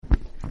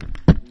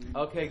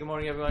Okay, good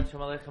morning everyone.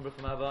 Shalom Aleichem,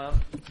 Bruchim Haba.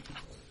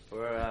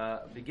 We're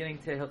beginning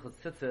today Halachos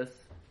Tzitzis.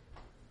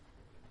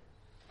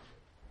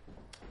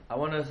 I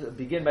want to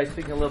begin by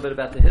speaking a little bit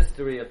about the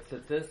history of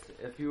Tzitzis.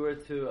 If you were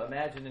to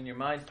imagine in your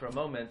mind for a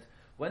moment,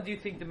 when do you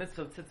think the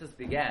mitzvah of Tzitzis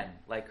began?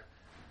 Like,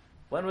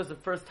 when was the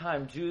first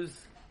time Jews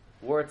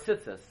wore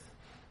Tzitzis?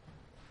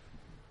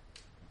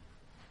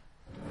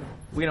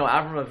 We know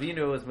Avram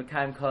Avinu was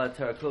Mekayim Kol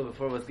HaTorah Kula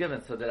before it was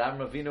given. So did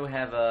Avram Avinu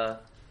have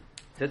a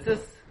Tzitzis?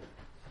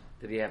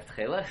 Did he have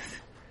tchelas?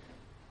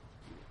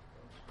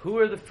 Who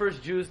were the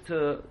first Jews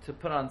to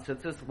put on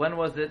tzitzis? When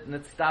was it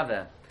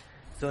nitztaveh?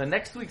 So in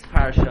next week's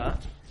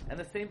parsha, and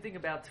the same thing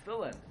about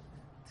tefillin.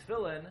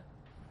 Tefillin,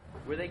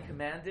 were they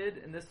commanded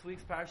in this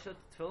week's parsha?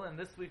 Tefillin.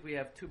 This week we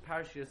have two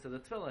parshas of the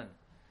tefillin.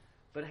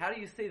 But how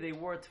do you say they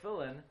wore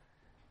tefillin?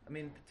 I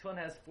mean, tefillin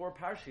has four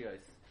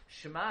parshas.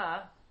 Shema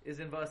is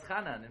in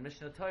Va'aschanan, in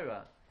Mishnah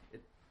Torah.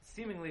 It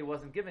seemingly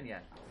wasn't given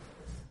yet.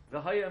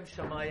 V'hayam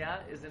Shamaya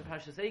is in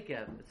Parshas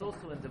Eikev. It's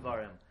also in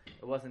Devarim.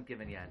 It wasn't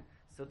given yet.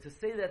 So to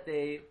say that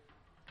they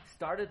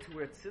started to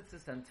wear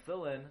tzitzis and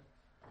tefillin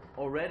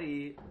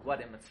already,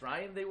 in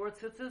Mitzrayim they wore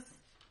tzitzis?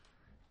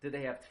 Did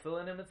they have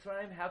tefillin in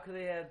Mitzrayim? How could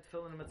they have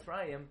tefillin in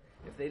Mitzrayim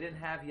if they didn't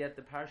have yet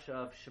the Parsha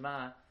of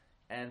Shema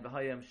and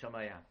V'hayam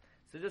Shamaya?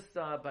 So just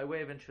by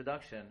way of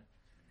introduction,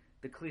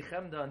 the Kli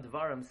Chemda in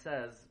Devarim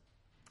says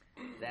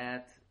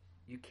that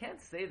you can't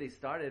say they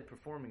started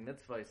performing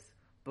mitzvahs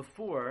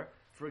before.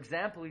 For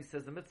example, he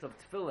says the mitzvah of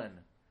tefillin.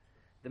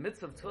 The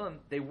mitzvah of tefillin,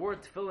 they wore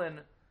tefillin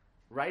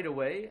right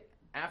away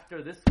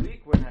after this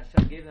week, where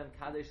Hashem gave them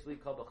Kadesh Li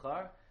Kol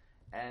B'char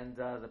and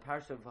the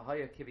parsha of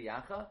V'haya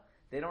Kiviyacha.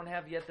 They don't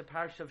have yet the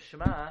parsha of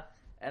Shema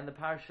and the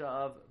parsha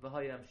of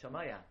V'hayam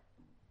Shamaya.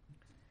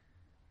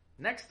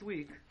 Next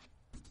week,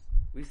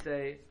 we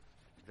say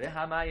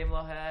V'hamayim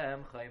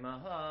Lohem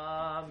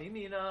Chaymaha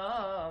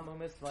Miminam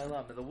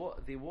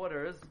U'Mismailam. The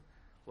waters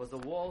was a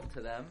wall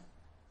to them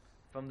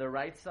from their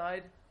right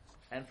side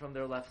and from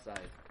their left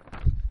side.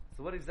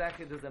 So what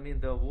exactly does that mean?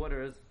 The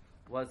waters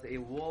was a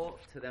wall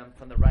to them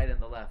from the right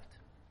and the left.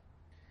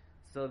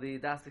 So the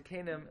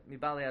Dasikenim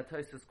Mibali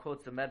HaTosfos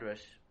quotes a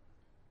medrash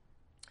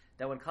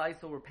that when Klal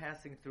Yisrael were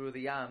passing through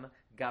the Yam,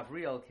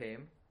 Gavriel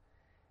came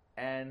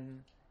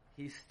and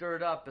he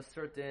stirred up a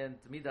certain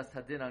Midas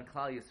Hadin on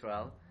Klal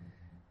Yisrael,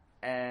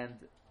 and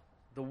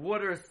the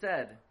water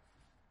said,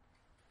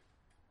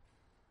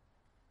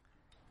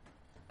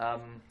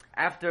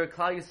 after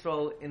Klal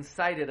Yisrael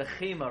incited a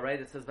chema, right?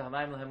 It says,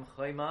 "V'hamayim lehem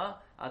chema,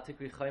 al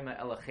tikri chema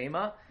ela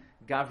chema."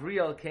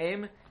 Gavriel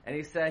came and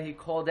he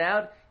called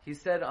out. He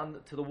said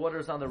to the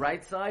waters on the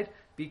right side,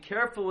 "Be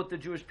careful with the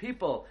Jewish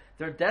people.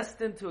 They're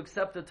destined to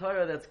accept the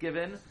Torah that's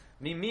given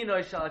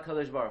miminoi shel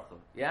HaKadosh Baruch Hu."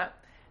 Yeah,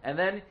 and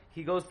then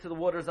he goes to the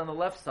waters on the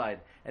left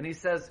side and he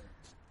says,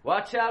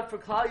 "Watch out for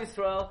Klal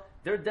Yisrael.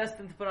 They're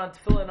destined to put on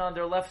tefillin on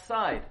their left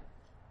side."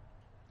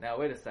 Now,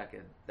 wait a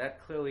second.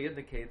 That clearly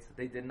indicates that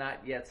they did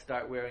not yet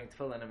start wearing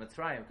tefillin in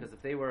Mitzrayim, because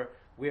if they were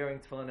wearing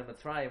tefillin in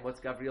Mitzrayim,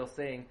 what's Gabriel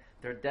saying?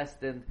 They're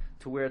destined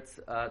to wear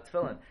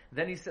tefillin.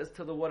 Then he says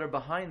to the water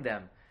behind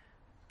them,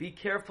 "Be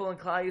careful in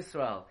Klal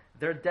Yisrael.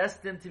 They're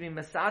destined to be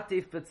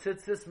mesatif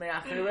b'tzitzis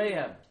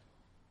me'achireihem."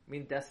 I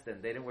mean,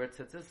 destined. They didn't wear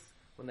tzitzis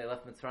when they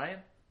left Mitzrayim.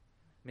 I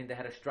mean, they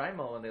had a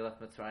shtraimo when they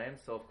left Mitzrayim,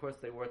 so of course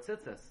they wore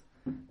tzitzis.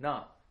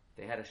 No,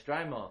 they had a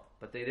shtraimo,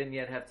 but they didn't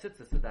yet have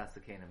tzitzis, the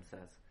Dasikenim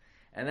says.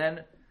 And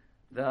then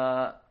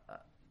the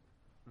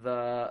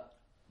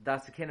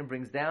Dasikenim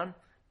brings down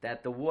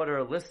that the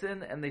water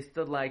listened and they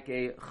stood like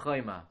a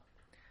chayma.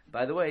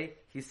 By the way,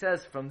 he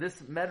says from this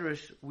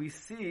medrash we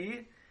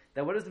see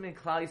that what does it mean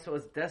Klal Yisrael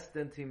is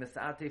destined to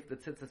misatif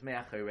b'tzitzis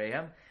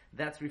me'achireihem?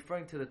 That's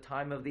referring to the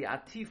time of the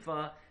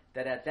atifa,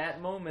 that at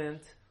that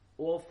moment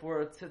all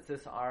four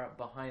tzitzis are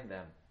behind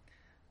them.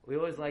 We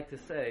always like to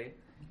say,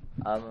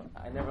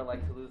 I never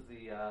like to lose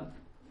the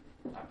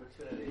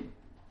opportunity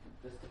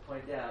just to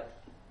point out,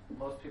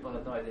 most people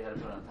have no idea how to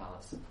put on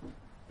talis.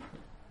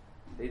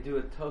 They do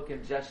a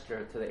token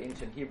gesture to the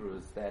ancient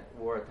Hebrews that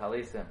wore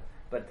talisim,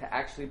 but to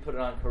actually put it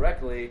on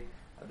correctly,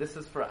 this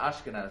is for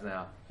Ashkenaz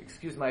now.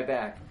 Excuse my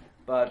back,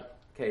 but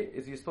okay,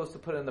 is you're supposed to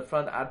put it in the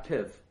front ad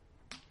piv.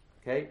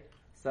 Okay,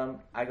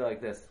 I go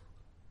like this,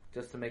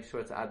 just to make sure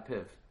it's ad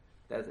piv.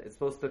 It's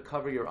supposed to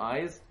cover your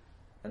eyes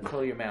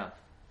until your mouth.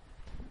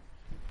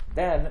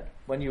 Then,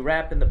 when you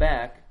wrap in the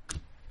back,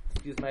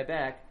 excuse my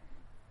back,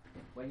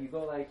 when you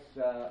go like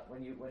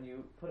when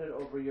you put it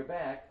over your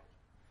back,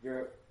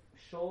 your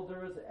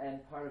shoulders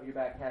and part of your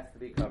back has to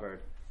be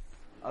covered.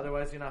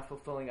 Otherwise, you're not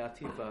fulfilling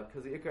atifa,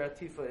 because the ikar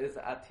atifa is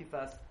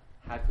atifas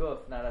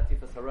haguf, not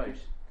atifas harosh.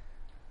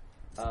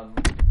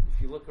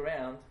 If you look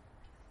around,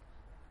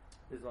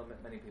 this is what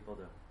many people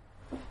do.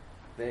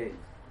 They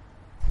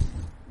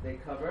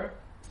cover,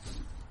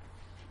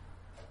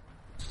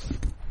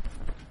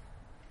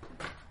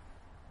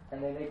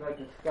 and they make like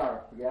a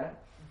scarf. Yeah.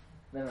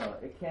 No,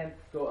 it can't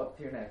go up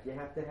to your neck. You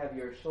have to have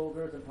your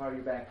shoulders and part of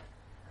your back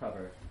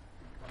covered.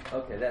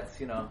 Okay, that's,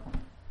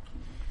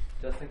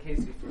 just in case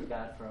you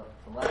forgot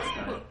from last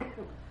time.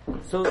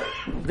 So,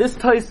 this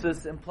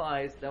Tosfos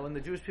implies that when the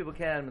Jewish people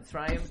came out of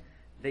Mitzrayim,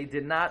 they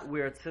did not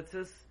wear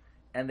tzitzis,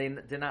 and they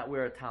did not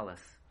wear a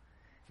talis.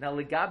 Now,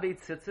 legabe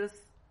tzitzis,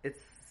 it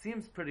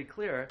seems pretty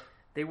clear,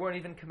 they weren't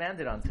even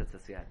commanded on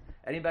tzitzis yet.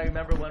 Anybody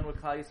remember when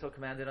Klal Yisrael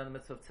commanded on the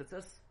mitzvah of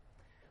tzitzis?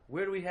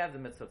 Where do we have the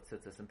mitzvah of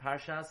tzitzis? In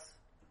Parshas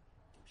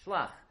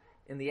Shlach.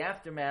 In the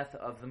aftermath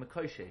of the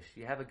Mekoshesh,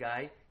 you have a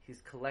guy,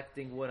 he's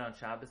collecting wood on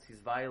Shabbos, he's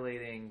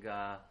violating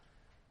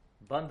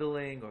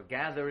bundling or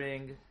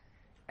gathering,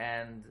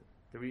 and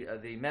the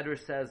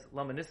Medrash says,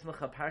 Lama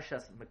nismacha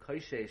Parshas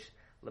Mekoshesh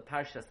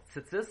leParshas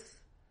Tzitzis,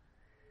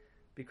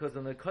 because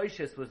the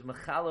Mekoshesh was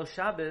Mechalo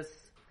Shabbos,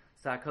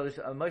 so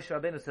Moshe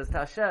Rabbeinu says to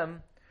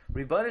Hashem,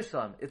 Ribono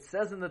Shel Olam, it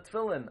says in the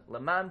Tefillin,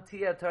 Laman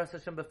tia Toras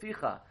Hashem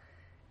b'ficha.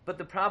 But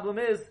the problem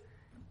is,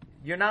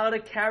 you're not allowed to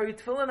carry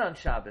Tefillin on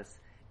Shabbos.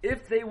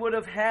 If they would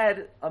have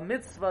had a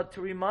mitzvah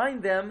to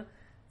remind them,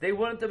 they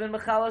wouldn't have been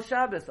Mechal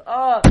Shabbos.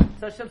 So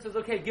Hashem says,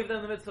 okay, give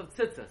them the mitzvah of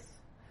Tzitzis.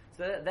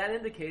 So that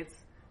indicates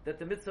that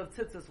the mitzvah of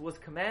Tzitzis was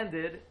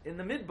commanded in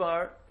the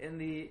Midbar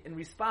in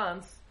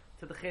response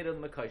to the Cheder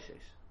of the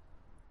Mekoshesh.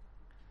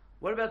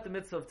 What about the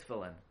mitzvah of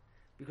Tefillin?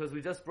 Because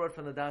we just brought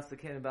from the Das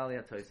Ken and Bali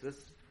HaTosfos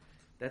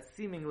that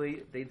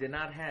seemingly they did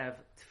not have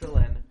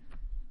Tefillin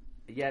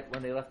yet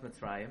when they left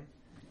Mitzrayim.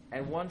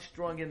 And one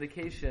strong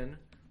indication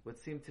would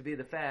seem to be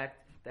the fact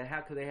that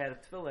how could they have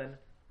Tefillin?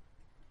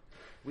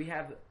 We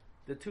have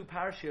the two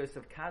parashiyos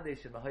of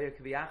Kadesh and V'hoya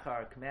K'viyacha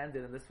are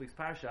commanded in this week's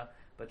parsha,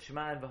 but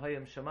Shema and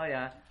V'hoyam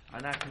Shemaya are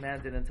not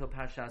commanded until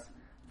Parshas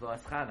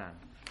V'aschanan.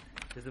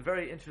 There's a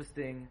very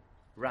interesting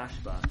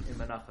Rashba in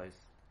Menachos.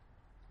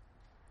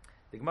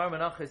 The Gemara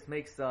Menachos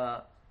makes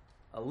a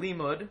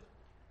limud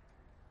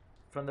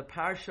from the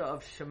parsha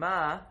of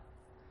Shema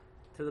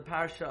to the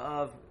parsha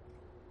of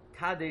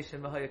Kadesh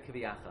and V'hoya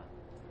K'viyacha.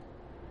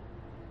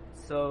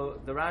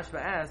 So the Rashba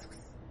asks,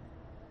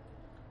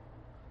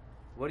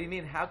 what do you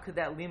mean? How could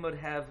that limud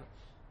have?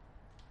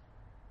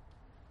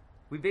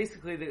 We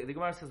basically, the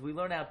Gemara says, we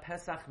learn out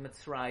Pesach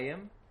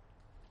Mitzrayim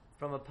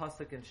from a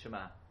pasuk in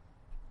Shema.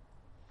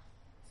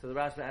 So the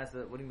Rashba asks,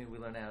 what do you mean we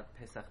learn out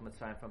Pesach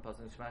Mitzrayim from a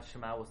pasuk in Shema?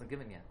 Shema wasn't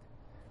given yet.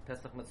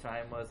 Pesach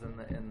Mitzrayim was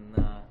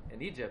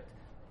in Egypt.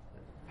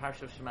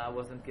 Parsha of Shema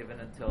wasn't given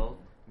until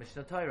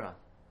Mishnah Torah.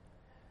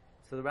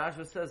 So the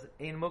Rashba says,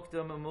 Ein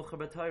Mukdam Mucha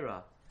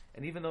B'Torah.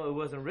 And even though it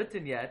wasn't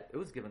written yet, it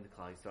was given to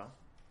Klal Yisrael.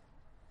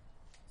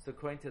 So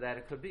according to that,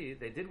 it could be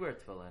they did wear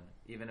tefillin,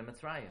 even in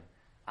Mitzrayim.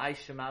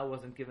 Shema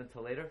wasn't given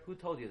till later. Who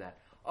told you that?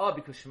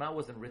 Because Shema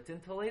wasn't written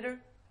till later?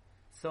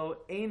 So,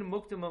 Ein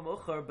Mukdam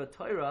Muchar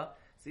B'Torah,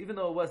 so even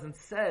though it wasn't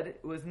said,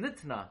 it was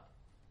Nitna.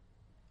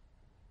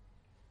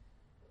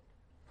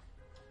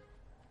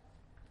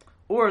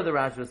 Or the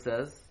Rashba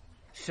says,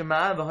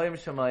 Shema and V'hoyim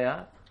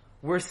Shemaya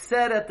were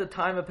said at the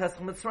time of Pesach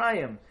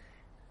Mitzrayim.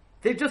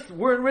 They just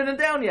weren't written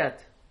down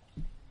yet.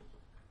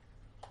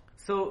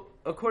 So,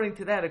 according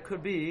to that, it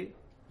could be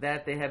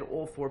that they had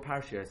all four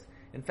parshas.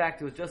 In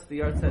fact, it was just the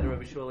yard of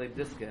Rabbi Shua Leib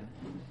Diskin.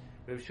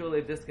 Rabbi Shua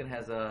Leib Diskin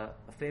has a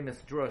famous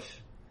drush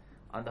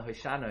on the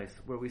Hoshanos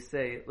where we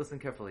say, listen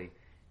carefully,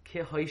 Ki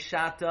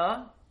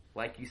hoishata,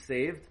 like you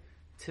saved,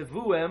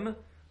 Tevuim,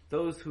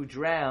 those who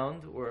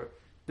drowned, or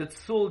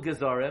B'tzul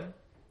Gezarim,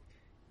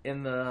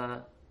 in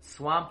the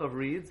swamp of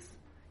reeds,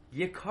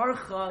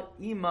 Yikarcha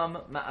imam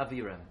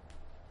ma'avirim.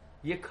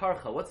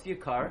 Yikarcha, what's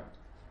Yikar?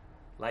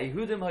 La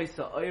Yehudim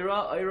hoisa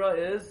Oira,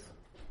 Oira is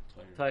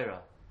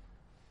Torah.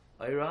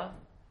 Oira.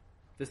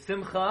 The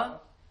Simcha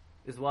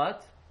is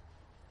what?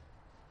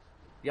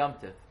 Yom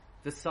Tif.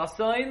 The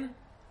Sasain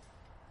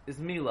is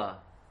Mila.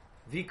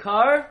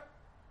 Vikar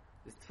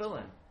is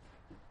Tefillin.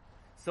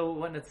 So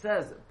when it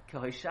says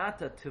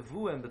Kahishata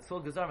Tevuim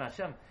B'tzol Gezarim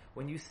Hashem,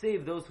 when you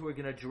save those who are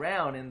going to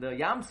drown in the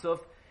Yam Suf,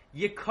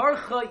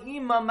 Yikarcha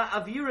ima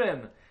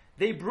ma'avirim.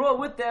 They brought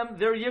with them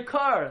their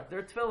Yikar,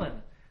 their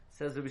Tefillin.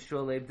 Says Rabbi Shua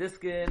Leib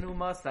Diskin,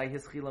 Umasai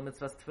Hischila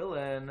Mitzvahs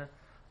Tefillin.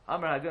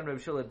 Amar Hagan Rabbi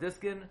Shua Leib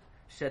Diskin,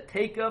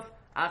 Shetekaf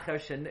Acher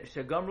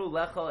Shegamru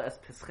Lechal Es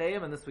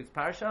Pescheim in this week's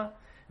parsha.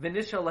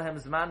 V'nishal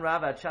Lahem Zman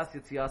Rav Ad Shas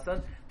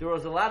Yitziasan. There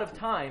was a lot of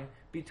time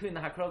between the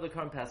Hakrov of the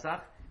Karm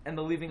Pesach and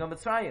the leaving of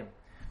Mitzrayim.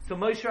 So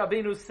Moshe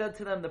Rabbeinu said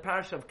to them the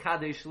parsha of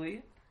Kadesh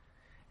Li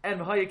and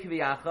V'hoya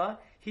K'viyacha.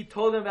 He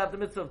told them about the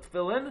mitzvah of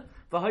Tefillin.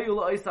 V'hoyu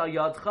L'ois Al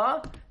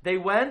Yadcha. They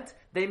went,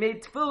 they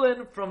made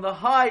Tefillin from the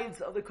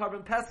hides of the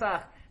Karban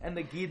Pesach and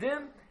the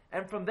Gidim,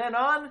 and from then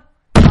on,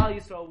 Klal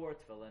Yisrael wore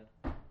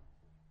Tefillin.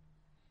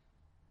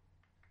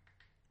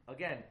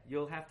 Again,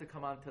 you'll have to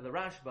come on to the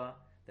Rashba,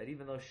 that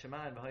even though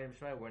Shema and V'hoyim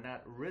Shema were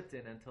not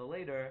written until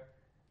later,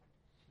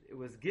 it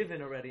was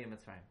given already in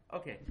Mitzrayim.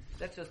 Okay,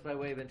 that's just by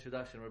way of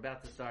introduction. We're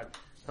about to start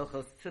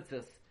Halachos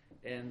Tzitzis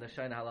in the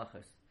Shoneh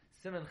Halachos.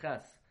 Siman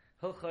Ches,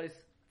 Halachos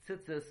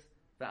Tzitzis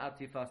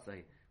V'ati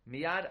Fasai.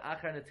 Miyad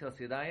Achar Netilas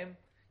Yadayim,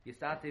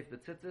 Yisatif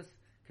B'Tzitzis,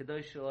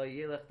 Kedosh Shelo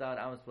Yelech Dad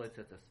Amos B'Lei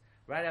Tzitzis.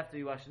 Right after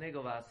you wash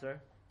Negel Vaser,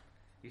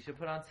 you should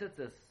put on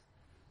Tzitzis.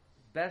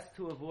 Best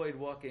to avoid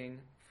walking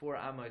 4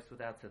 amos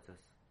without tzitzis.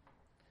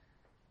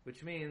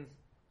 Which means,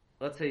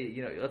 let's say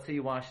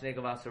you wash Negel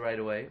Vaser right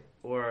away,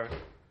 or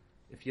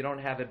if you don't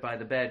have it by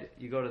the bed,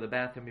 you go to the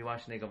bathroom, you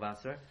wash Negel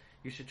Vaser.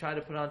 you should try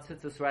to put on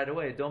tzitzis right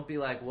away. Don't be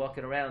like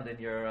walking around in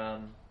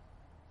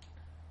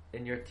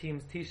your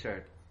team's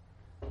t-shirt.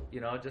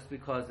 Just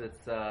because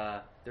it's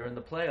they're in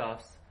the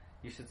playoffs,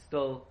 you should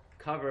still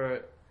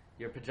cover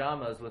your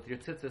pajamas with your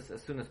tzitzis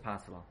as soon as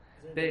possible.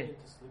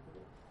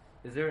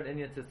 Is there an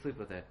Indian to sleep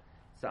with it?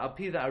 So al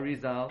pi the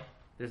Arizal,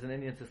 there's an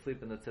Indian to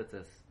sleep in the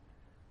tzitzis.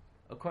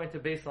 According to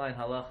baseline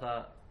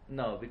halacha,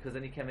 no, because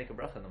then you can't make a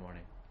bracha in the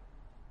morning.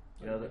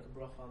 So you make a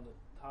bracha on the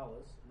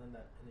talis, and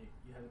then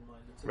you have in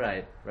mind the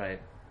tzitzis.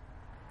 Right.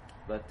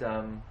 But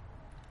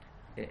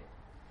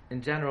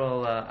in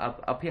general,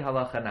 al pi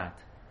halacha not.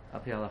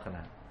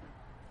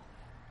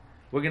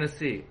 We're going to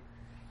see.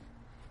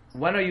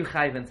 When are you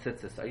chayiv in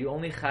tzitzis? Are you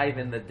only chayiv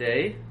in the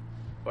day,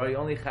 or are you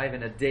only chayiv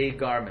in a day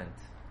garment?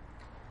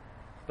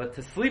 But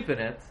to sleep in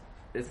it,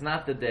 it's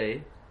not the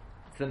day,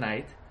 it's the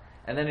night.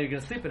 And then you're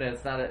going to sleep in it.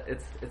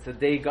 It's a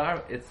day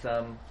garment. It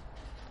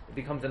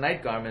becomes a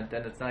night garment,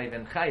 and it's not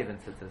even chayiv in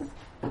tzitzis.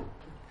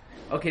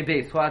 Okay,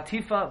 base.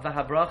 Ha'atifa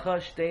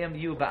v'habracha shteyem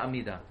yu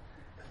ba'amida.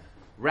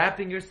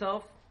 Wrapping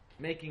yourself,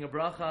 making a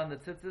bracha on the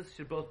tzitzis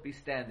should both be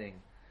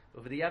standing.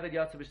 B'diavad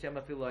yatsa b'shem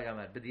afil lo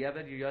yamad.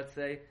 B'diavad you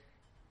yatsa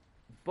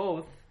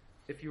both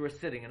if you were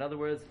sitting. In other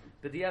words,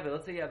 b'diavad.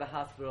 Let's say you have a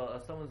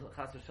hospital. Someone's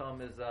chas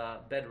v'shalom is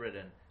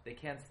bedridden. They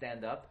can't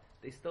stand up.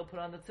 They still put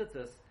on the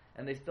tzitzis.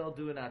 And they still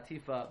do an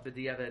atifa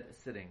b'diavad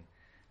sitting.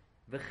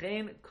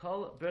 V'chein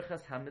kol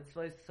berchas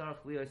hamitzvos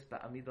sarach lios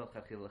ba'amidol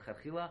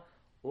chachila.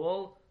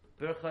 All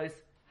berchas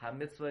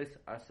hamitzvos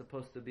are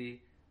supposed to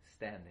be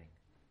standing.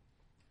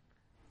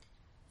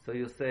 So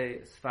you'll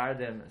say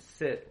Sfardim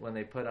sit when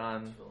they put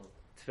on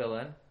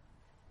tefillin.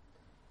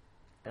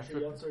 Asher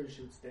Yotzer, you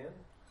should stand?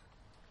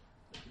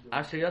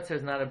 Asher Yotzer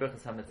is not a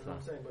berchas hamitzvah. That's what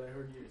I'm saying, but I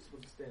heard you're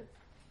supposed to stand.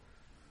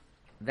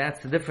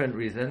 That's a different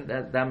reason.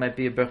 That might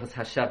be a berchas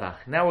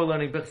hashavach. Now we're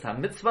learning berchas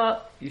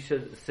hamitzvah. You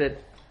should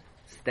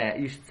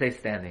you should say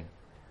standing.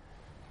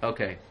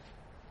 Okay.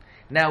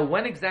 Now,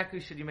 when exactly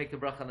should you make a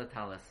bracha on the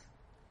talis?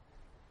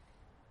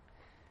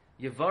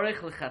 Yevarech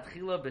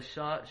lechatchila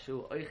b'sha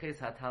shu oiches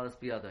hatalis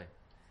biyadoi.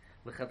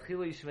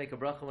 Lechatchila, you should make a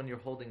bracha when you're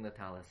holding the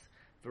talis.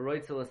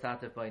 V'roitzel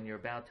asatef, and you're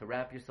about to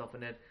wrap yourself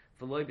in it.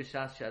 V'loi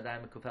b'shas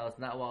she'adayim mekufeles,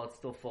 not while it's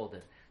still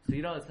folded. So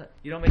you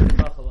don't make the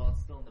bracha while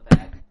it's still in the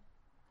bag.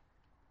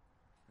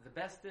 The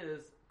best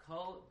is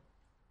kol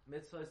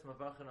mitzvahs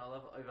mavarchin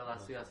alav oivel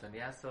asiyasan.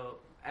 Yeah,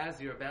 so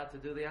as you're about to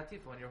do the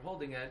atifa, when you're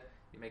holding it,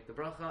 you make the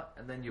bracha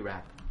and then you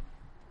wrap.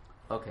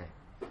 Okay.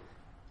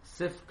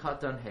 Sif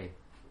katan hey.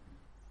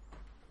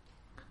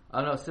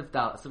 Oh no, sif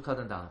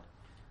katan dalet.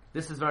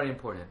 This is very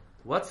important.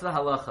 What's the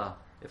halacha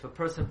if a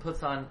person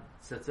puts on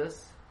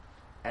tzitzis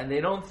and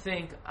they don't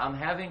think I'm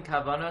having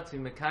kavana to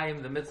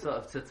mekayim the mitzvah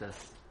of tzitzis?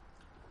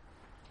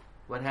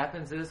 What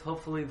happens is,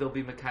 hopefully they'll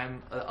be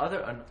mekayim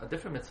a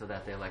different mitzvah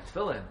that day, like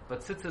tefillin.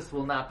 But tzitzis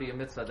will not be a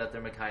mitzvah that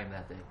they're mekayim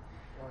that day.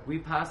 We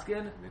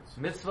paskin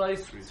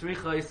mitzvahs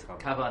tzrichos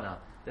kavana.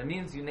 That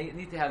means you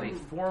need to have a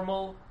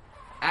formal,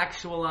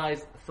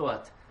 actualized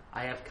thought.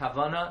 I have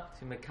kavana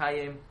to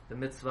mekayim the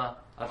mitzvah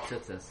of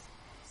tzitzis.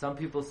 Some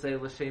people say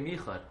l'shem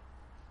yichud.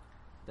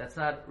 That's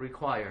not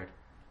required.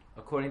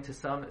 According to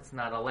some, it's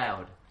not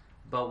allowed.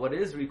 But what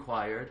is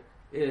required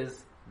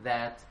is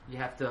that you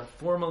have to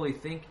formally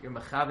think you're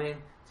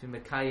mechavein to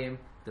mekayim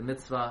the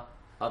mitzvah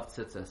of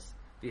tzitzis.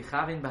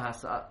 V'chavein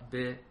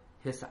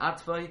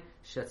b'hisatfai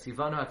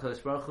shetzivanu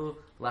HaKadosh Baruch Hu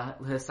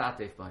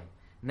l'hisatef bai.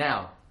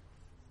 Now,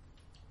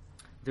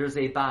 there's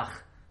a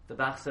Bach. The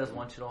Bach says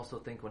one should also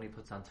think when he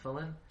puts on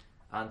tefillin,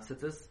 on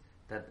tzitzis,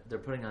 that they're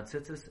putting on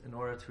tzitzis in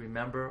order to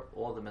remember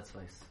all the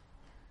mitzvahs.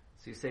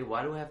 So you say,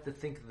 why do I have to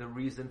think the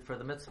reason for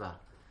the mitzvah?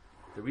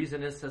 The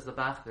reason is, says the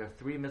Bach, there are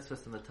 3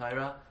 mitzvahs in the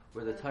Torah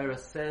where the Torah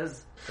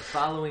says the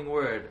following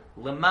word,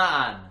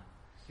 Lema'an.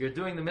 You're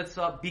doing the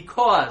mitzvah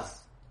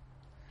because.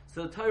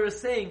 So the Torah is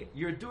saying,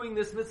 you're doing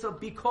this mitzvah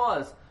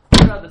because.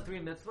 What are the 3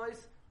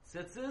 mitzvahs?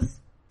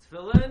 Tzitzis,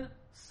 tefillin,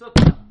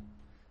 sukkah.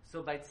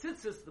 So by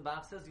tzitzis, the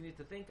Bach says, you need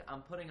to think,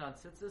 I'm putting on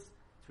tzitzis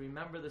to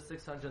remember the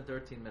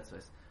 613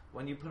 mitzvahs.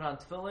 When you put on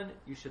tefillin,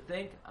 you should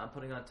think, I'm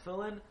putting on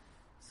tefillin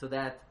so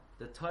that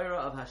the Torah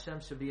of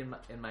Hashem should be in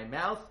my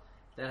mouth,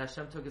 that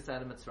Hashem took us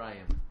out of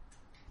Mitzrayim.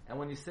 And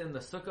when you sit in the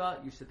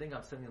sukkah, you should think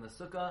I'm sitting in the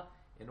sukkah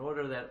in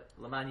order that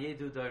Leman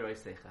Yedu Doiroi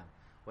Seichem.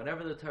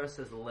 Whenever the Torah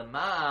says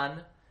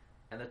Leman,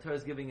 and the Torah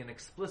is giving an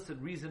explicit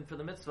reason for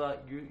the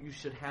mitzvah, you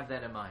should have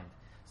that in mind.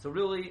 So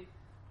really,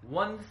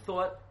 one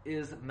thought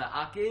is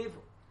Ma'akev.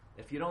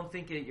 If you don't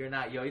think it, you're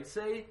not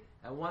Yoitzei.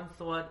 And one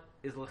thought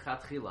is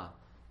L'chatchila.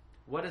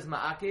 What is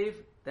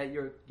Ma'akev? That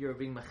you're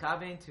being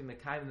Mechavein to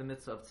Mekayim the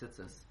mitzvah of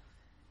tzitzis.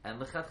 And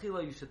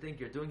L'chatchila, you should think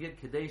you're doing it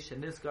Kedei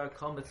Sheniskar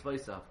Kol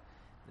Mitzvaysav,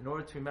 in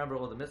order to remember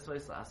all the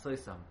mitzvahs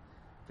La'asoisam.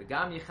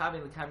 V'gam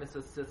Yechavin L'kayim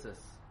mitzvahs tzitzis.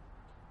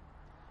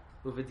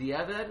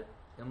 U'v'di'eved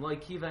Im Lo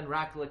Kiven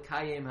Rak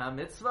L'kayim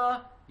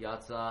HaMitzvah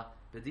Yatza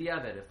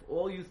V'di'eved. If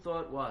all you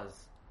thought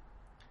was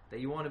that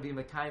you want to be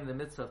Mekayim the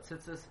mitzvah of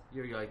tzitzis,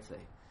 you're Yotzei.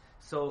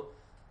 So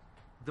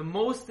the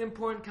most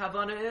important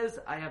kavana is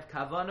I have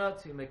kavana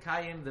to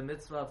Mekayim the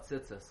mitzvah of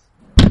tzitzis.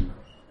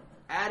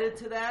 Added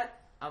to that,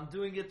 I'm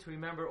doing it to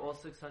remember all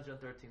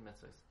 613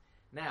 mitzvahs.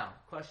 Now,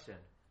 question.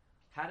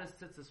 How does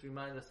Tzitzis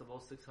remind us of all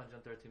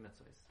 613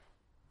 mitzvahs?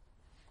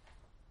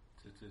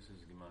 Tzitzis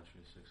is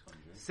Gematria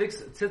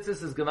 600.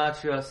 Tzitzis is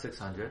Gematria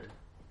 600.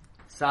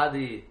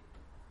 Sadi,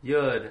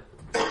 Yud,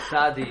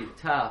 Sadi,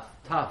 Taf.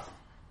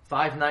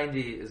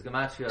 590 is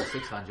Gematria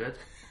 600.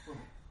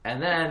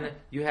 And then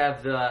you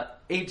have the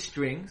 8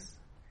 strings,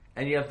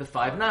 and you have the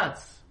 5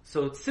 knots.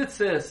 So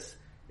Tzitzis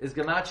is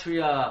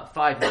Gematria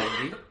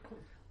 590,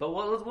 but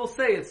we'll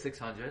say it's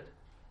 600.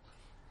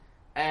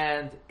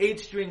 And 8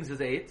 strings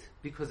is 8,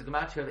 because the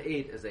Gematria of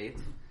 8 is 8.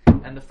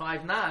 And the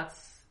 5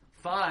 knots,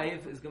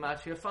 5 is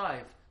Gematria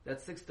 5.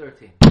 That's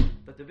 613.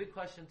 But the big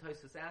question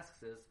Tosfos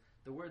asks is,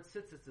 the word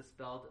Tzitzis is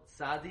spelled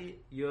Sadi,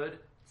 Yud,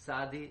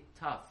 Sadi,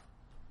 Taf.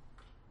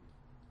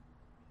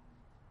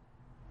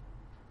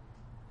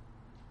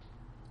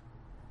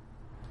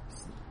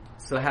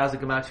 So how's the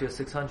Gematria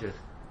 600?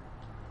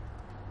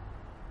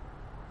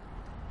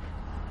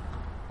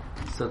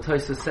 So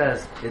Tosfos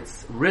says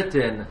it's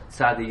written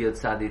Tzadi Yud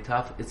Tzadi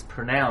Taf. It's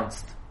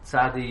pronounced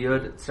Tzadi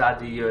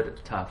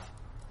Yud Taf.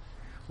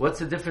 What's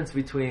the difference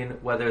between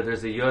whether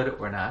there's a Yud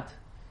or not?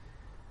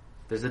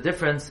 There's a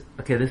difference.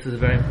 Okay, this is a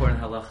very important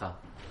halacha.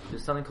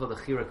 There's something called a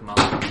Chirik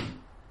Maleh.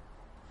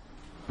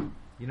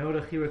 You know what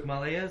a Chirik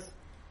Maleh is?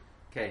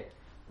 Okay.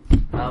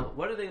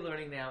 What are they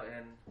learning now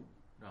in...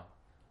 No.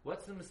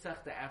 What's the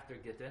Masechta after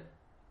Gittin?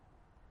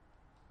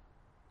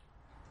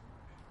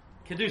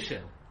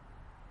 Kedushin.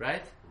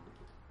 Right?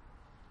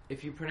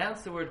 If you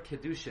pronounce the word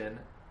Kedushin,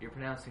 you're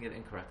pronouncing it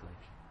incorrectly.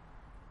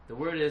 The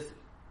word is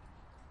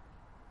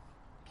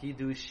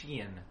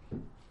Kiddushin.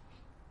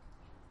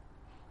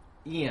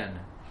 Ian.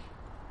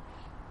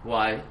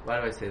 Why? Why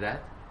do I say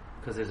that?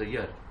 Because there's a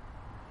Yud.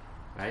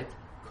 Right?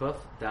 Kuf,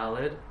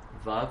 Dalid,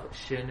 Vav,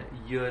 Shin,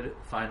 Yud,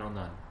 final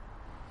Nun.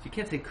 You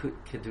can't say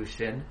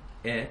Kiddushin.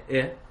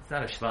 It's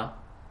not a Shva.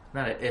 It's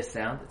not an I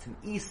sound. It's an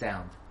E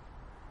sound.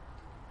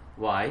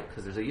 Why?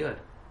 Because there's a Yud.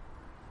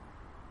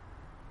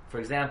 For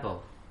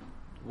example,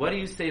 what do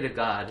you say to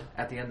God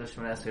at the end of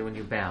Shemona Esrei when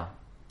you bow?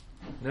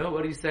 No,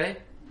 what do you say?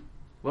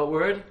 What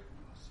word?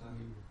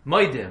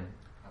 Moedim.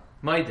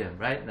 Moedim,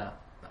 right? No,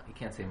 you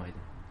can't say Moedim.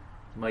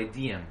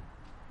 Moedim.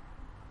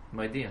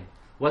 Moedim.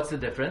 What's the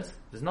difference?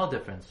 There's no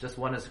difference. Just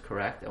one is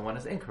correct and one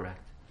is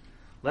incorrect.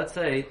 Let's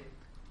say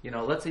you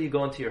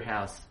go into your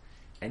house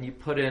and you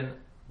put in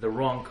the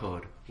wrong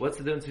code. What's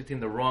the difference between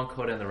the wrong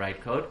code and the right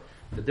code?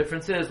 The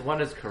difference is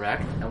one is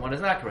correct and one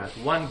is not correct.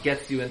 One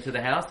gets you into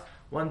the house,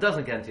 one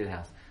doesn't get into the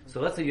house. So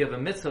let's say you have a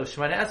mitzvah,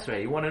 Shemona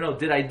Esrei. You want to know,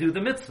 did I do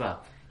the mitzvah?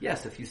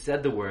 Yes, if you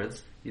said the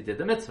words, you did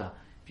the mitzvah.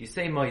 If you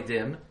say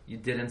moedim, you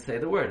didn't say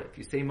the word. If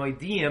you say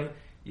moedim,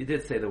 you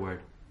did say the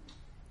word.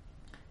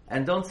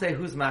 And don't say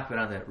who's makbid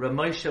on it. Rav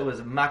Moshe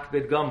was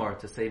makbid gomor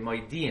to say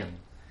moedim.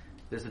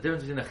 There's a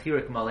difference between a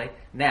chirik maleh.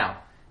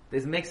 Now,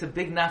 this makes a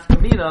big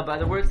nafkamina by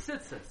the word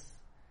tzitzis.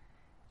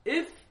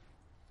 If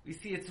we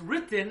see it's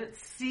written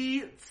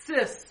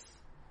tzitzis,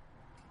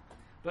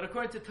 but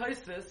according to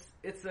Tosfos,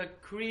 it's a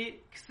kri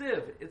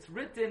ksiv. It's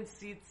written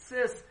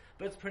tzitzis,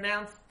 but it's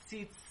pronounced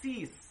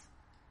tzitzis.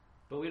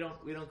 But we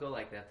don't go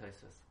like that.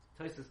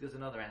 Tosfos gives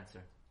another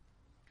answer.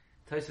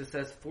 Tosfos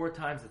says 4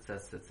 times it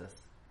says tzitzis.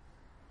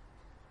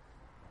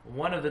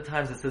 One of the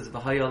times it says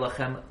v'haya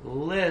lachem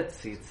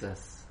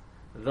letzitzis.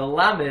 The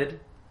lamed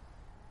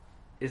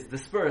is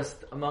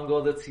dispersed among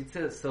all the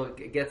tzitzis, so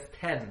it gets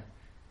 10.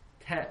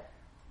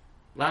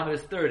 Lamed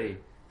is 30.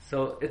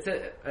 So it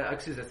says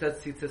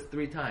tzitzis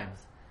 3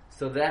 times.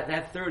 So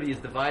that 30 is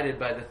divided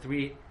by the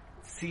 3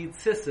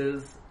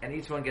 tzitzises, and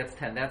each one gets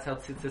 10. That's how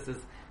tzitzis is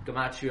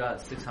Gematria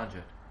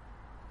 600.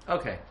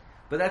 Okay,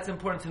 but that's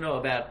important to know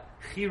about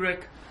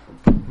Chirik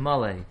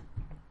Maleh.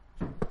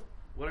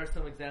 What are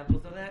some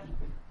examples of that?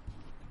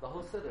 The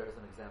whole Siddur is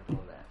an example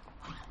of that.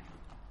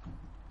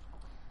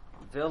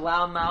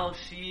 V'la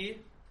malshi,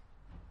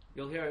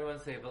 you'll hear everyone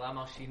say v'la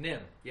malshi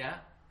nim. Yeah?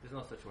 There's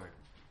no such word.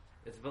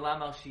 It's v'la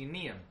malshi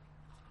nim.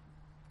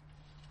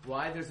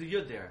 Why? There's a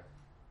yud there.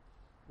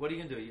 What are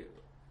you going to do?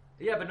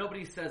 Yeah, but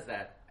nobody says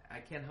that. I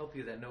can't help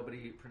you that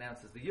nobody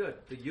pronounces the yud.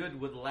 The yud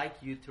would like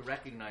you to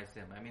recognize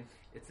him. I mean,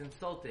 it's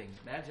insulting.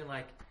 Imagine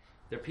like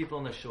there are people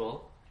in the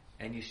shul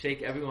and you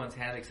shake everyone's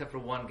hand except for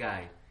one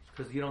guy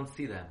because you don't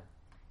see them.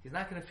 He's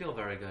not going to feel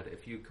very good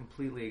if you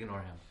completely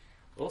ignore him.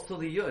 Also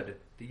the yud.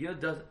 The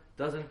yud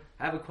doesn't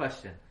have a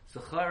question.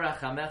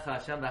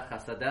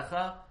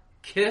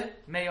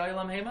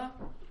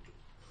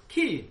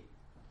 Ki.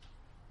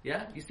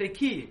 Yeah? You say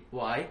ki.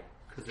 Why?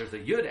 Because there's a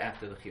yud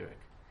after the chirik.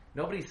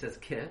 Nobody says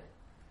ki.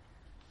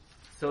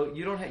 So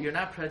you're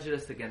not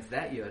prejudiced against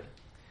that yud.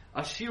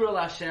 Ashir al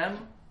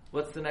Hashem,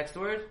 what's the next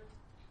word?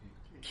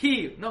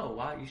 Ki. No,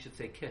 why? You should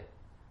say ki.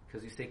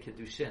 Because you say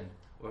kiddushin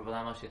or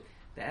v'lam ashir.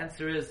 The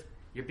answer is,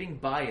 you're being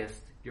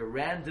biased. You're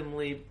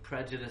randomly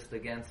prejudiced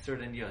against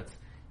certain yuds.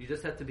 You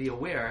just have to be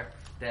aware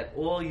that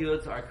all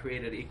yuds are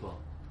created equal.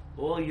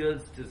 All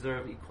yuds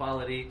deserve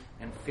equality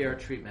and fair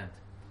treatment.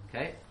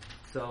 Okay?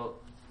 So,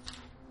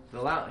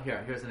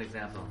 here's an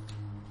example.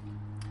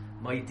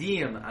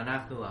 Moedim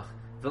anachnu lach.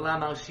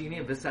 v'lam al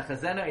shini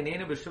v'sachazena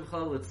einenu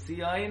b'shuvcha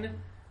l'tzion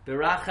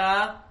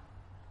beracha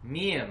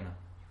miyim.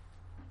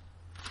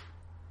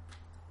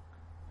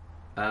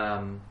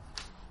 And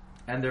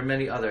there are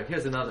many other.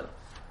 Here's another.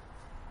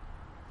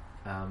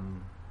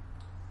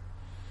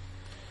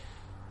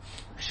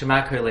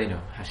 Shema Koleinu,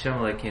 Hashem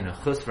Elokeinu,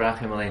 Chus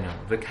v'rachim Aleinu,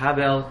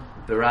 v'kabel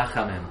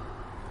berachamim.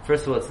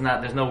 First of all, it's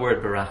not. There's no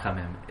word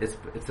berachamim. It's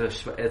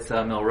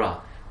a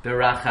milra.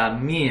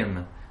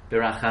 Berachamim.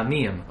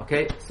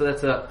 Okay, so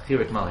that's a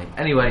chirik mali.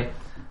 Anyway,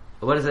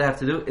 what does it have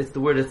to do? It's the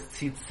word is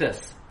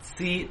tzitzis.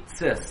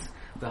 Tzitzis.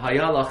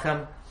 V'haya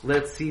lachem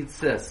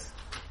letzitzis.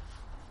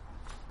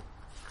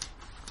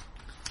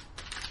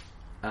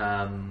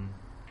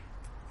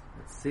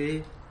 Let's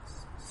see.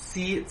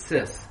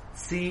 Tzitzis.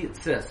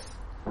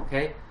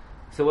 Okay?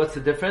 So what's the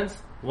difference?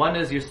 One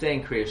is you're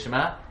saying Kriya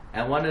Shema,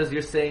 and one is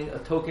you're saying a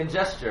token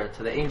gesture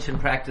to the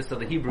ancient practice of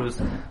the Hebrews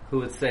who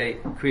would say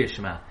Kriya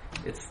Shema.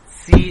 It's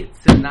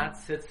tzitzis, not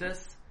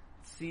tzitzis.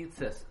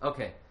 Tzitzis.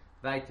 Okay.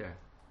 Weiter.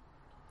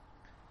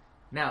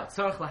 Now,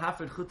 tzorach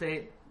lahafrid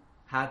chutei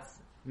hatz.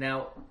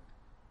 Now,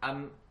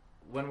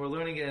 when we're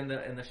learning it in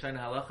the Shoneh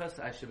Halachos,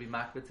 I should be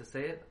makbid to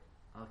say it?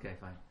 Okay,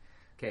 fine.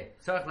 Okay.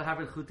 Tzorach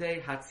lahafrid chutei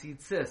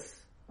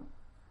hatzitzis.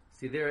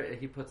 See there,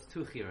 he puts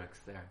two chiraks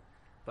there.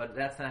 But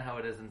that's not how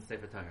it is in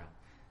Sefer Torah.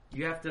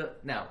 You have to,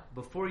 now,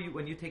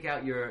 when you take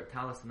out your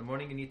talis in the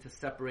morning, you need to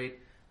separate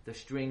the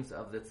strings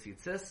of the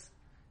tzitzis,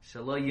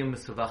 shelo yim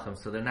mesuvachim,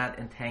 so they're not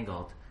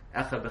entangled.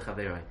 Echad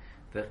b'chaveroi.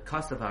 The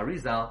Kasav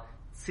Harizal,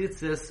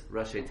 tzitzis,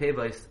 rashi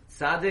tevos,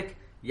 tzadik,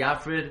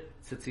 yafrid,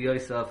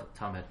 tzitziyosav,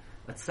 tamid.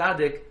 A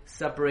tzadik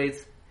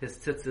separates his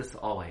tzitzis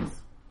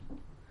always.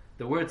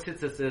 The word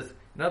tzitzis is,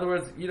 in other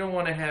words, you don't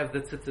want to have the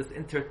tzitzis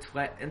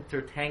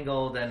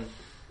intertangled and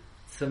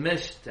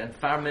samished and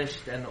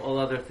farmished and all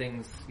other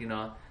things,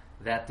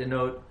 that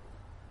denote.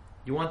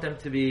 You want them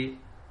to be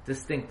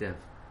distinctive.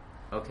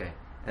 Okay.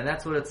 And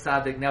that's what a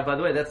tzaddik. Now, by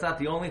the way, that's not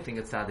the only thing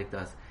a tzaddik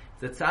does.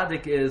 The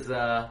tzaddik is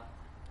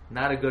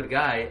not a good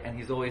guy, and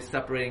he's always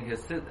separating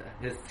his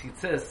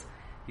tzitzis.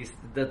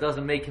 That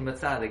doesn't make him a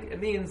tzaddik. It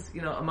means,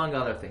 among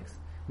other things.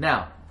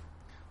 Now,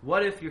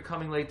 what if you're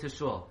coming late to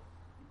shul,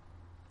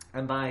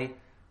 and by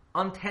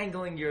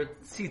untangling your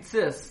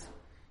tzitzis,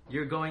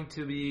 you're going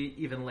to be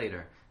even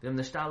later.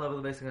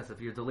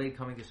 If you're delayed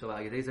coming to shul,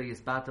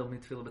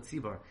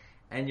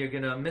 and you're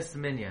going to miss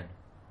minyan,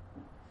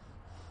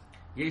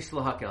 yesh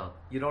lo hakel,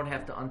 you don't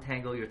have to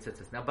untangle your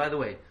tzitzis. Now, by the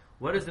way,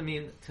 what does it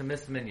mean to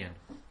miss minyan?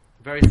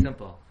 Very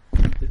simple.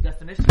 The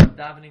definition of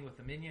davening with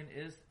the minyan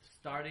is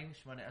starting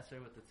Shmoneh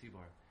Esrei with the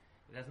tzibor.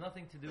 It has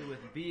nothing to do with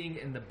being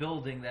in the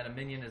building that a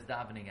minyan is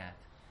davening at.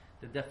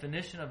 The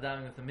definition of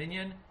davening with the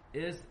minyan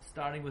is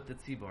starting with the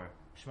tzibor,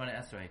 Shmoneh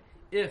Esrei.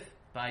 If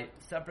by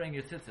separating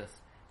your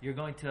tzitzis, you're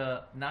going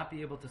to not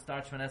be able to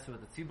start Shmoneh Esrei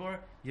with the tzibor,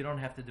 you don't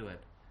have to do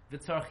it.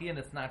 V'tzarchian,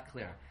 it's not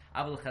clear.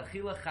 You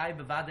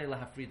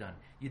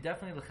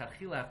definitely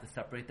l'charchila have to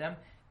separate them.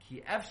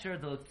 Ki efsher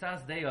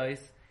d'l'tzaz deos,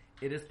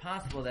 it is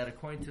possible that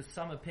according to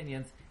some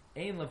opinions,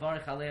 ein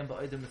levarich aleim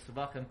ba'odim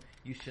mesuvachim,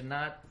 you should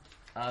not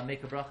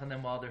make a bracha on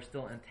them while they're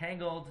still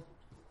entangled.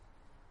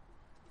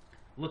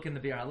 Look in the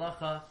Bir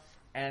Halacha,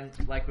 and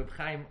like Reb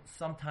Chaim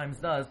sometimes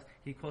does,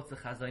 he quotes the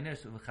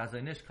Chazonish,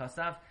 Chazonish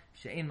kasav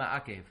she'ein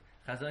ma'akev.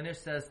 Chazonish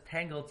says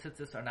tangled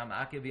tzitzis are not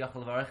ma'akev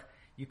v'yachal levarich.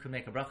 You can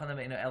make a bracha on them,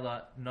 eino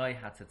ela noi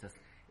hatzitzis.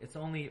 It's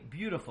only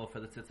beautiful for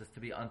the tzitzis to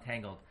be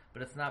untangled,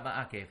 but it's not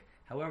ma'akev.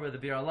 However, the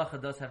Bir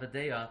Halacha does have a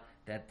deya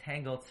that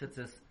tangled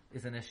tzitzis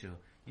is an issue.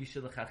 You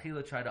should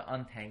l'chachila try to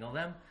untangle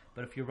them,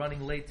 but if you're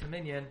running late to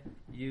minyan,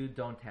 you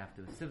don't have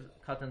to. Siv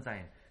katan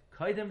zayin.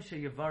 Koidem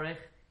she'yavarich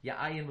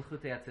ya'ayin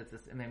b'chutei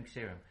hatzitzis imem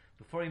ksherim.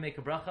 Before you make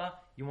a bracha,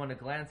 you want to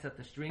glance at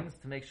the strings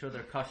to make sure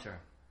they're kosher.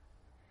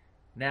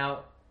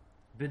 Now,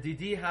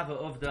 b'didi have a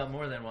uvda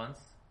more than once.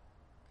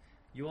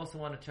 You also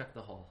want to check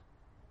the hole.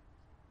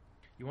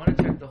 You want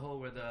to check the hole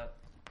where the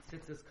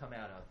tzitzis come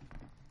out of.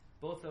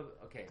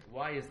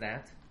 Why is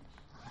that?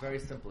 Very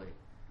simply.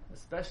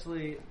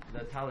 Especially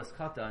the talis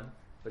katan,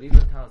 but even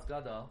talis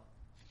gadol,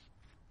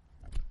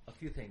 a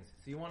few things.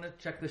 So you want to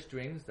check the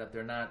strings, that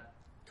they're not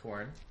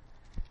torn.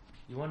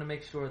 You want to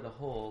make sure the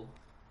hole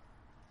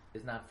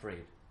is not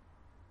frayed.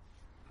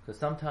 Because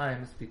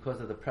sometimes,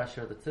 because of the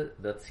pressure of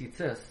the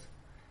tzitzis,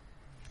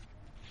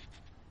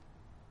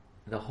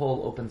 the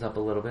hole opens up a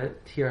little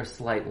bit, tears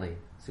slightly.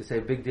 So you say,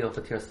 big deal if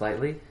it tears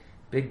slightly.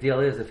 Big deal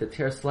is, if it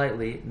tears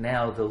slightly,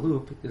 now the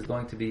loop is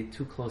going to be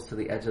too close to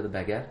the edge of the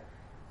baguette,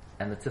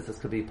 and the tzitzis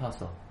could be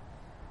puzzle.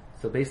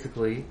 So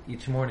basically,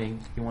 each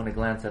morning, you want to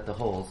glance at the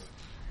holes.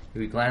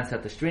 You glance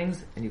at the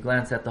strings, and you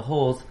glance at the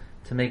holes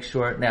to make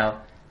sure.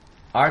 Now,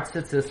 our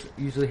tzitzis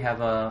usually have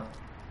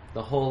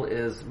the hole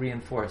is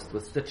reinforced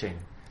with stitching.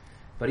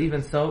 But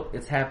even so,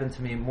 it's happened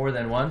to me more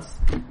than once,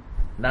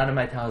 not in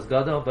my talis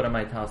gadol, but in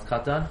my talis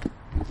katan,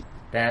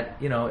 that,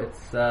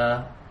 it's,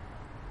 the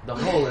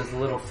hole is a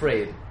little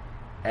frayed,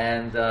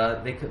 and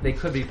they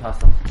could be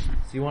puzzle.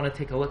 So you want to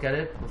take a look at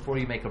it before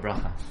you make a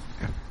bracha.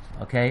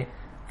 Okay?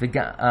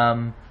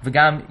 V'gam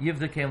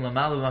yivdekem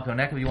l'malu v'makon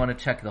nekav, you want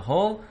to check the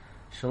hole.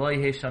 Shaloi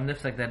Hesham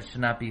Nifsak, that it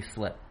should not be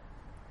slit.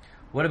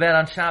 What about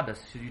on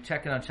Shabbos? Should you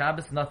check it on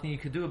Shabbos? Nothing you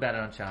could do about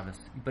it on Shabbos,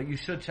 but you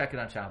should check it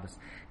on Shabbos.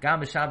 Gam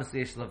b'Shabbos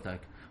yesh livdak.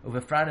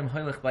 Uvefradim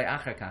hoylech by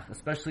acharkach,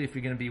 especially if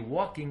you're going to be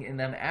walking in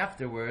them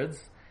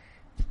afterwards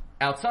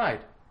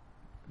outside,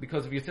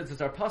 because if your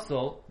tzitzis are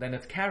puzzle, then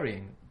it's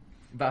carrying.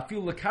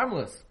 Va'afilu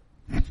lekarmelis.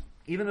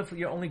 Even if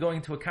you're only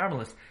going to a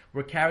karmelis,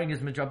 where carrying is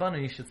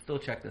midrabanan, you should still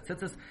check the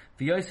tzitzis.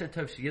 V'yoser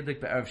tov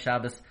sheyidik be'erev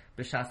Shabbos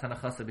b'shas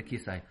hanachasa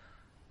b'kisai.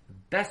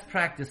 Best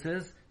practice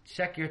is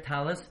check your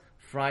talis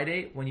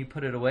Friday when you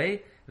put it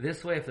away.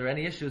 This way, if there are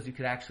any issues, you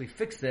could actually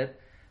fix it.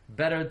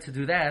 Better to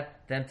do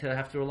that than to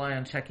have to rely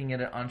on checking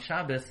it on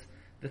Shabbos.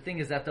 The thing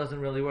is, that doesn't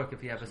really work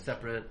if you have a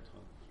separate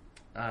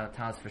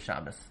talis for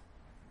Shabbos.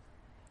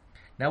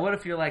 Now, what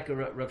if you're like a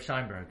Rav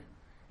Scheinberg?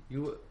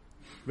 You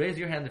raise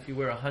your hand if you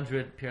wear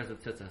 100 pairs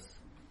of tzitzis.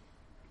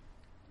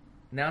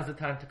 Now's the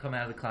time to come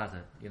out of the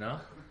closet, you know?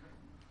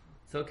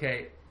 It's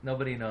okay,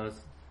 nobody knows.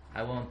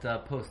 I won't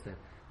post it.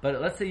 But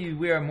let's say you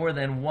wear more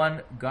than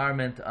one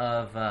garment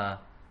of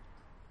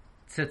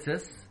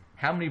tzitzis.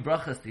 How many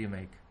brachas do you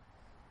make?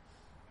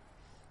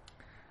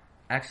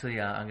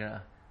 Actually, I'm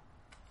gonna.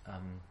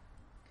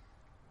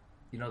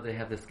 They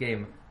have this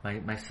game.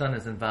 My son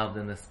is involved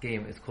in this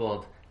game. It's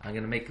called. I'm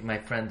gonna make my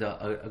friend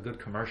a good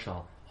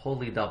commercial.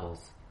 Holy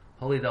Doubles.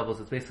 Holy Doubles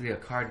is basically a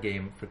card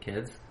game for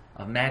kids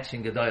of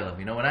matching gedolim.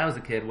 You know, when I was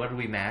a kid, what did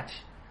we match?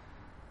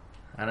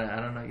 I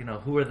don't know. You know,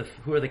 who are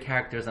the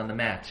characters on the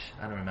match?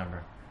 I don't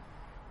remember.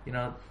 You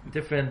know,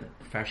 different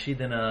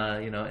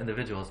farshidina,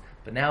 individuals.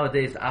 But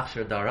nowadays,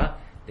 Achshar Dara,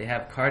 they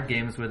have card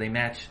games where they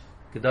match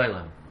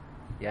gedolim.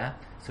 Yeah?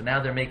 So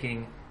now they're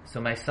making... So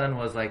my son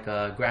was like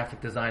a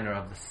graphic designer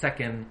of the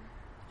second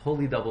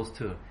Holy Doubles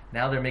 2.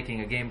 Now they're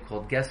making a game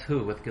called Guess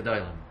Who with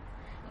gedolim.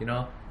 You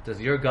know, does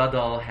your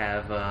gadol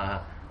have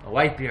a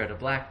white beard, a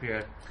black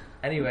beard?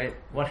 Anyway,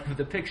 one of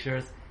the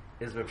pictures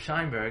is Rav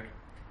Scheinberg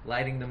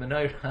lighting the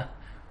menorah,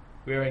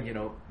 wearing,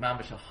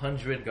 mamish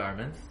 100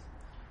 garments.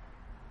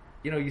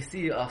 You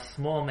see a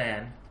small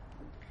man,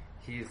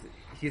 he's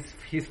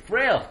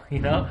frail,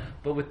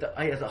 but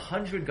he has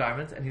 100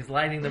 garments and he's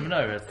lighting the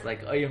menorah. It's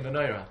like ayam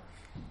menorah.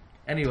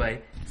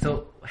 Anyway,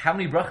 so how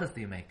many brachas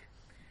do you make?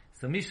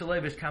 So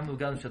mishalovish kamu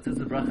galim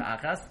shatzitz bracha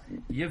achas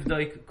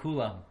yivdoik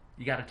kulam.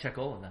 You got to check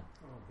all of them.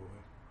 Oh boy.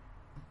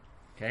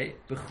 Okay,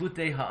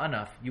 bechute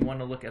ha'anaf. You want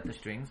to look at the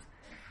strings,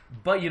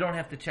 but you don't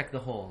have to check the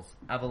holes.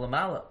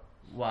 Avalamala.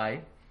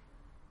 Why?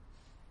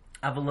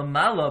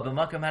 Avalamala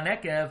b'makam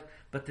hanekev.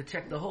 But to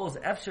check the holes,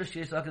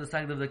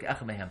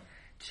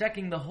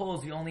 checking the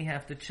holes, you only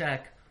have to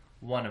check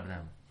one of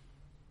them.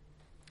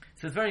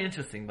 So it's very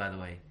interesting, by the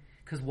way,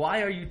 because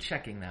why are you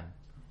checking them?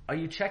 Are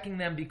you checking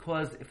them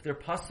because if they're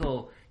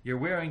puzzle, you're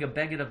wearing a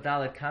beged of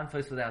dalet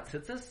kanfos without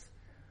tzitzis?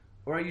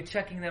 Or are you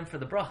checking them for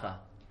the bracha?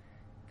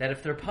 That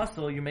if they're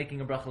puzzle, you're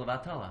making a bracha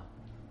levatala.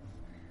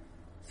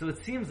 So it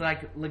seems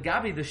like,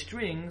 legabi, the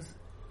strings,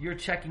 you're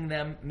checking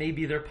them,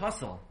 maybe they're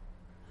puzzle.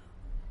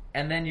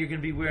 And then you're going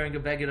to be wearing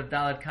a beged of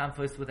dalet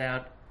kanfos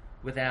without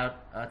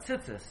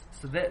tzitzis.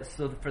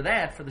 So for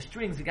the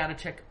strings, you got to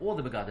check all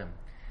the begadim.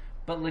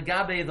 But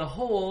legabe, the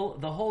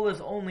hole is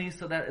only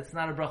so that it's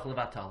not a bracha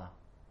levatala.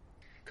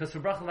 Because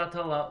for bracha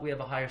levatala, we have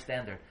a higher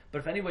standard. But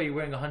if anyway you're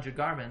wearing 100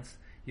 garments,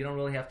 you don't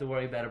really have to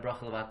worry about a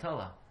bracha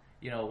levatala.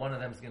 One of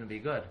them is going to be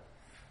good.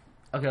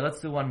 Okay, let's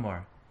do one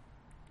more.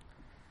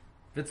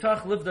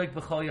 V'tzarch livdoik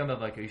b'chol yom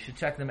avayka. You should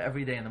check them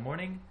every day in the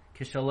morning.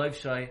 Kishalov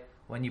shay,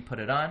 when you put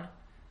it on.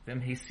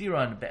 Let's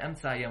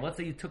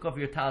say you took off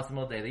your talis the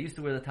whole day. They used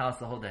to wear the talis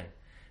the whole day.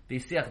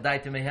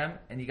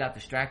 And you got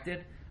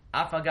distracted.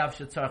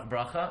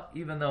 Bracha,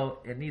 even though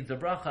it needs a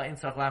bracha,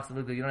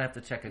 you don't have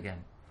to check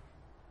again.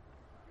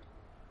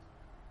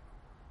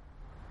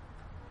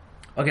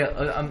 Okay,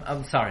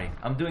 I'm sorry.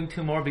 I'm doing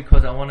two more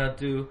because I want to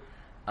do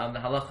the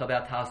halacha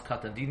about talis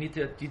katan. Do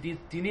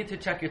you need to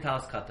check your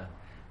talis katan?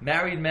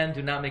 Married men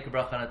do not make a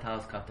bracha on a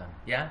talis katan.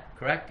 Yeah,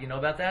 correct. You know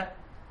about that?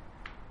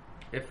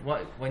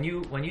 When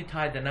you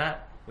tied the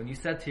knot, when you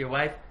said to your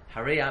wife,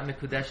 "Harei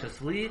mikudesh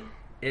asli,"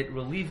 it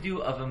relieved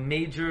you of a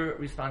major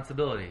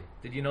responsibility.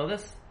 Did you know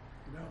this?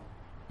 No.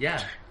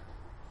 Yeah.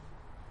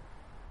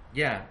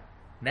 Yeah.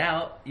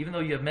 Now, even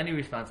though you have many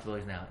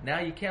responsibilities now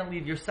you can't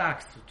leave your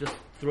socks, just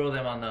throw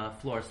them on the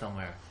floor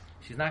somewhere.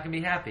 She's not going to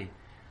be happy.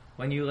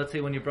 Let's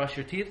say when you brush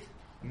your teeth,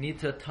 you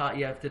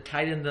have to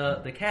tighten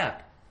the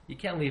cap. You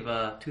can't leave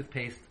a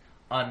toothpaste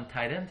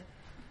untightened.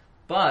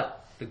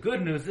 But the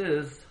good news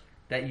is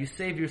that you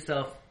save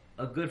yourself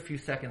a good few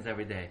seconds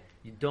every day.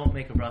 You don't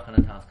make a bracha on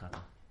a talis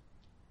katan.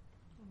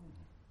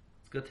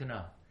 It's good to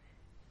know.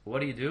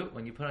 What do you do?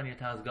 When you put on your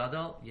talis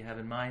gadol, you have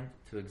in mind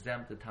to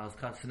exempt the talis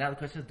katan. So now the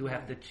question is, do I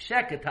have to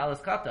check a talis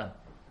katan?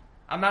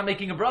 I'm not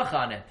making a bracha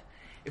on it.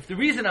 If the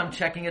reason I'm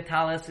checking a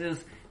talis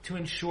is to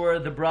ensure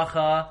the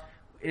bracha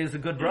is a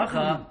good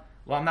bracha,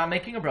 well, I'm not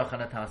making a bracha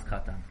on a talis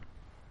katan.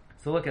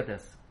 So look at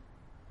this.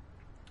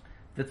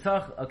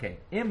 Okay.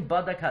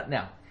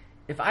 Now,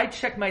 if I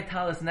check my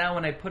talis now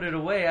when I put it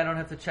away, I don't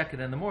have to check it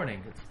in the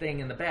morning. It's staying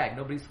in the bag.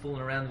 Nobody's fooling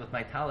around with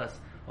my talis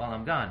while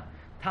I'm gone.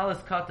 Talis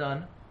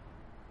katan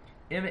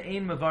Im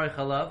ein mevarich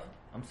alav.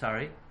 I'm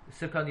sorry.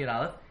 Sivkan Yud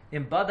Aleph.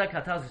 Im badak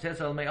hatas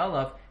v'shesar mei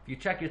alav. If you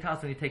check your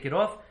talis when you take it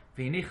off,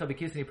 v'yinicha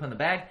b'kis and you put in the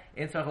bag.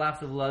 Ein tzarich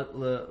lafsav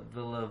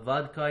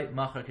v'levadkai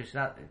machar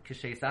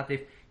k'shei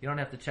satif. You don't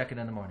have to check it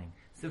in the morning.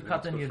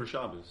 Sivkatan for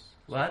Shabbos.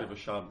 What? So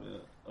if you have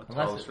a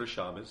talis for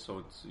Shabbos,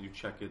 so you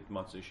check it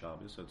Matzah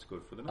Shabbos, so it's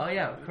good for the next Oh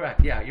yeah, day.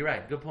 correct. Yeah, you're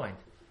right. Good point.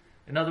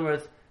 In other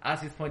words,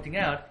 Asi's pointing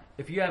out,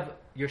 if you have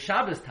your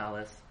Shabbos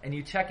talis and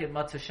you check it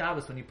Matzah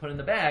Shabbos when you put it in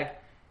the bag,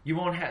 you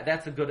won't have.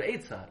 That's a good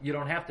eitzah. You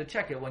don't have to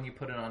check it when you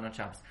put it on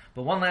Shabbos.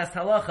 But one last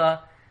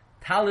halacha,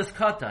 talis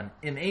katan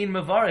in ein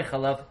mevarich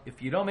alav.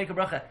 If you don't make a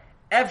bracha,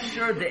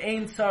 efshir de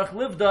ein sarch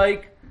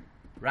livdaik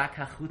rak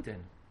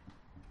hachutin,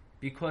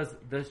 because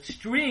the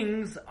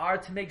strings are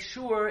to make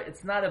sure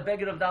it's not a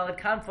beged of dalet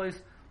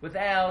kanfos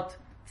without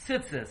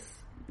tzitzis.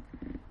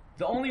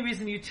 The only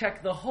reason you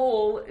check the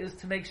hole is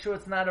to make sure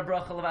it's not a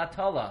bracha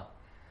levatala.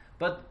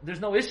 But there's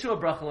no issue of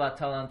bracha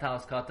levatala on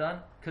talis katan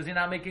because you're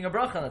not making a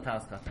bracha on the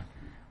talis katan.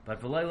 But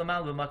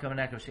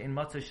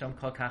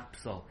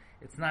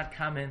it's not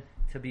common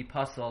to be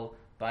puzzled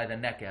by the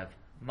nekev.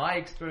 My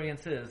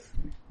experience is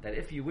that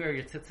if you wear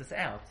your tzitzis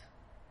out,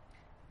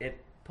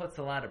 it puts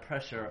a lot of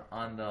pressure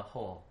on the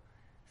hole.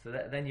 So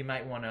then you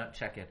might want to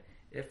check it.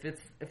 If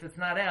it's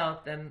not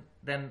out, then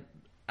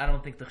I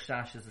don't think the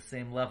chash is the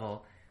same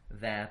level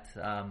that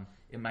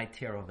it might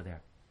tear over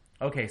there.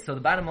 Okay, so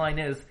the bottom line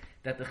is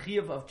that the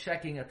chiyuv of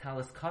checking a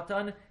talis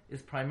katan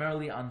is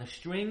primarily on the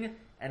string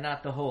and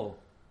not the hole.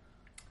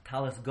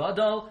 Talis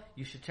gadol,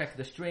 you should check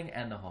the string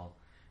and the hole.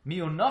 It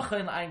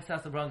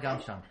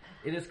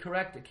is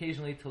correct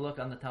occasionally to look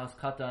on the talis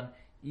katan,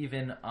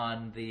 even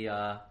on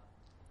the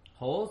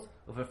holes,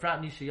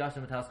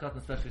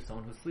 especially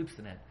someone who sleeps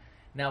in it.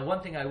 Now,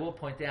 one thing I will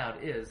point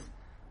out is,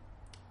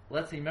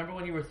 let's say, remember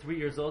when you were 3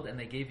 years old and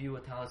they gave you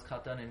a talis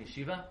katan in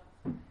yeshiva?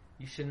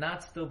 You should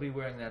not still be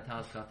wearing that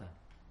talis katan.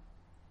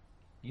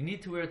 You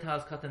need to wear a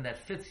talis katan that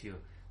fits you.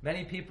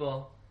 Many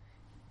people,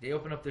 they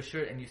open up their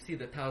shirt and you see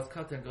the talis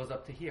katan goes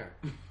up to here.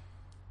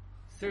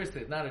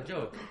 Seriously, it's not a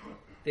joke.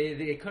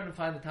 They couldn't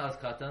find the talis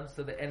katan,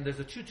 and there's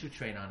a choo-choo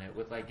train on it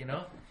with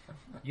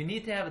you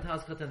need to have a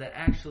talis katan that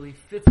actually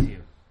fits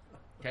you.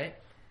 Okay?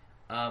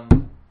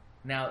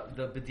 Now,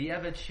 the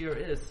b'diavad shear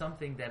is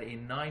something that a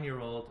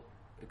 9-year-old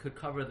could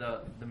cover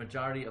the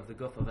majority of the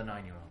goof of a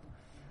 9-year-old.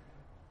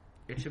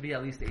 It should be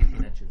at least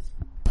 18 inches.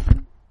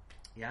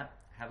 Yeah?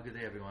 Have a good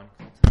day, everyone.